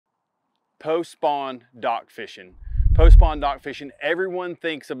post-spawn dock fishing. Post-spawn dock fishing, everyone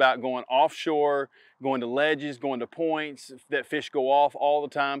thinks about going offshore, going to ledges, going to points that fish go off all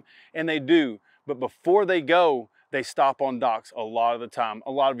the time, and they do. But before they go, they stop on docks a lot of the time.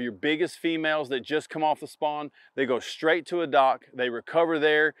 A lot of your biggest females that just come off the spawn, they go straight to a dock, they recover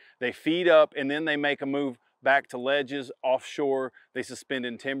there, they feed up, and then they make a move back to ledges, offshore, they suspend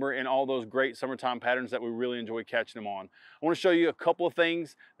in timber, and all those great summertime patterns that we really enjoy catching them on. I want to show you a couple of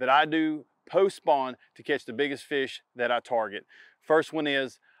things that I do post-spawn to catch the biggest fish that I target. First one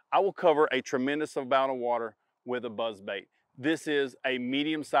is, I will cover a tremendous amount of water with a buzz bait. This is a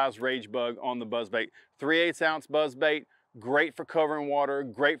medium-sized rage bug on the buzz bait. 3/8 ounce buzz bait, great for covering water,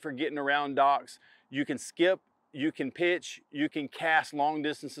 great for getting around docks. You can skip, you can pitch, you can cast long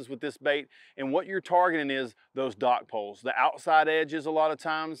distances with this bait. And what you're targeting is those dock poles, the outside edges a lot of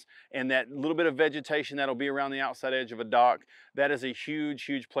times, and that little bit of vegetation that'll be around the outside edge of a dock. That is a huge,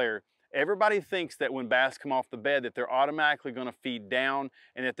 huge player. Everybody thinks that when bass come off the bed that they're automatically going to feed down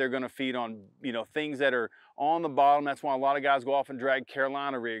and that they're going to feed on, you know, things that are on the bottom. That's why a lot of guys go off and drag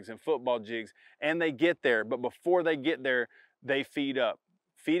Carolina rigs and football jigs, and they get there. But before they get there, they feed up.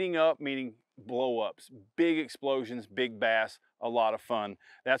 Feeding up meaning blow-ups, big explosions, big bass, a lot of fun.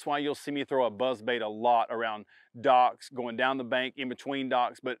 That's why you'll see me throw a buzz bait a lot around docks, going down the bank, in between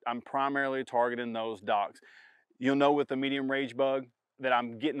docks, but I'm primarily targeting those docks. You'll know with the medium rage bug that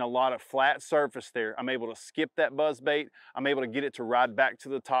I'm getting a lot of flat surface there. I'm able to skip that buzz bait. I'm able to get it to ride back to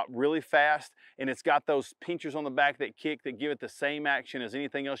the top really fast, and it's got those pinchers on the back that kick that give it the same action as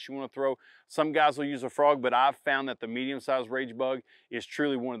anything else you want to throw. Some guys will use a frog, but I've found that the medium-sized rage bug is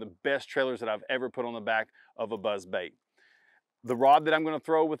truly one of the best trailers that I've ever put on the back of a buzz bait. The rod that I'm going to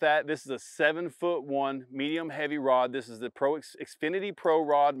throw with that, this is a 7'1" medium heavy rod. This is the Xfinity Pro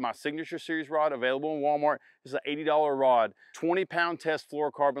rod, my signature series rod, available in Walmart. This is an $80 rod, 20-pound test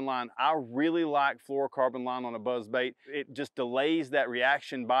fluorocarbon line. I really like fluorocarbon line on a buzz bait. It just delays that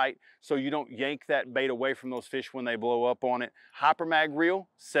reaction bite so you don't yank that bait away from those fish when they blow up on it. Hypermag reel,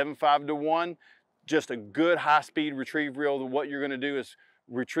 7.5-to-1, just a good high-speed retrieve reel. What you're going to do is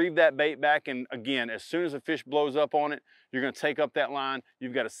retrieve that bait back, and again, as soon as a fish blows up on it, you're going to take up that line.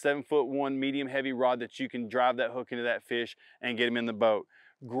 You've got a 7'1" medium heavy rod that you can drive that hook into that fish and get him in the boat.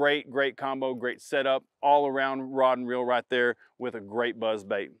 Great, great combo, great setup, all around rod and reel right there with a great buzz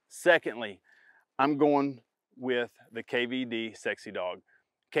bait. Secondly, I'm going with the KVD Sexy Dog.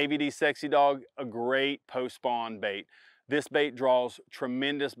 KVD Sexy Dog, a great post-spawn bait. This bait draws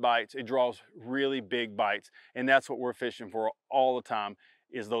tremendous bites. It draws really big bites, and that's what we're fishing for all the time,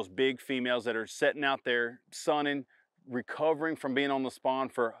 is those big females that are sitting out there sunning, recovering from being on the spawn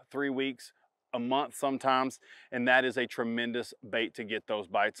for 3 weeks, a month sometimes, and that is a tremendous bait to get those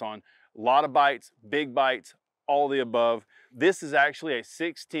bites on. A lot of bites, big bites, all the above. This is actually a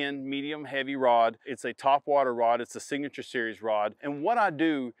 6'10" medium heavy rod. It's a top water rod. It's a signature series rod. And what I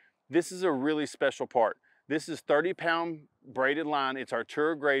do, this is a really special part. This is 30-pound braided line. It's our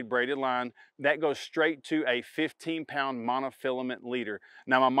tour grade braided line that goes straight to a 15-pound monofilament leader.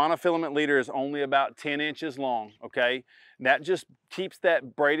 Now, my monofilament leader is only about 10 inches long, okay? That just keeps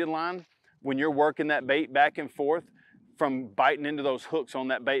that braided line, when you're working that bait back and forth, from biting into those hooks on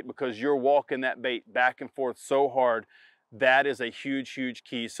that bait, because you're walking that bait back and forth so hard. That is a huge, huge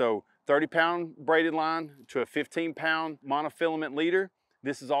key. So 30-pound braided line to a 15-pound monofilament leader.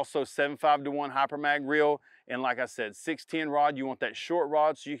 This is also 7.5-to-1 hypermag reel. And like I said, 6'10" rod. You want that short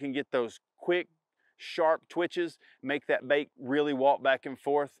rod so you can get those quick, sharp twitches, make that bait really walk back and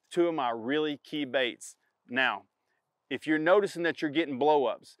forth. Two of my really key baits. Now, if you're noticing that you're getting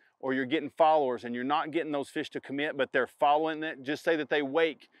blow-ups or you're getting followers and you're not getting those fish to commit, but they're following it, just say that they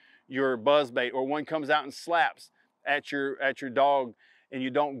wake your buzz bait, or one comes out and slaps at your dog and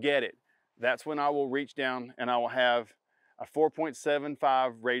you don't get it. That's when I will reach down and I will have a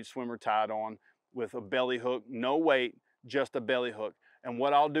 4.75 Rage Swimmer tied on with a belly hook, no weight, just a belly hook. And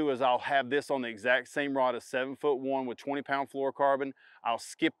what I'll do is I'll have this on the exact same rod, a 7'1" with 20-pound fluorocarbon. I'll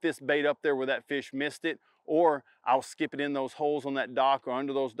skip this bait up there where that fish missed it, or I'll skip it in those holes on that dock or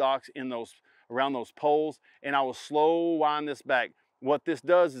under those docks, in those, around those poles, and I will slow wind this back. What this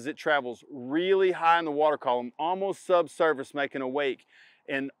does is it travels really high in the water column, almost subsurface, making a wake.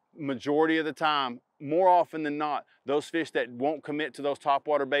 And majority of the time, more often than not, those fish that won't commit to those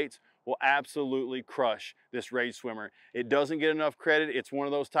topwater baits will absolutely crush this Rage Swimmer. It doesn't get enough credit. It's one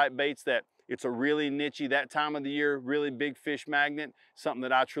of those type baits that it's a really nichey, that time of the year, really big fish magnet, something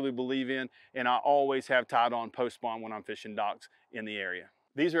that I truly believe in, and I always have tied on post-spawn when I'm fishing docks in the area.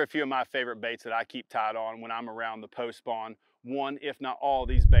 These are a few of my favorite baits that I keep tied on when I'm around the post-spawn. One, if not all,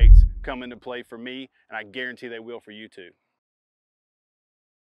 these baits come into play for me, and I guarantee they will for you too.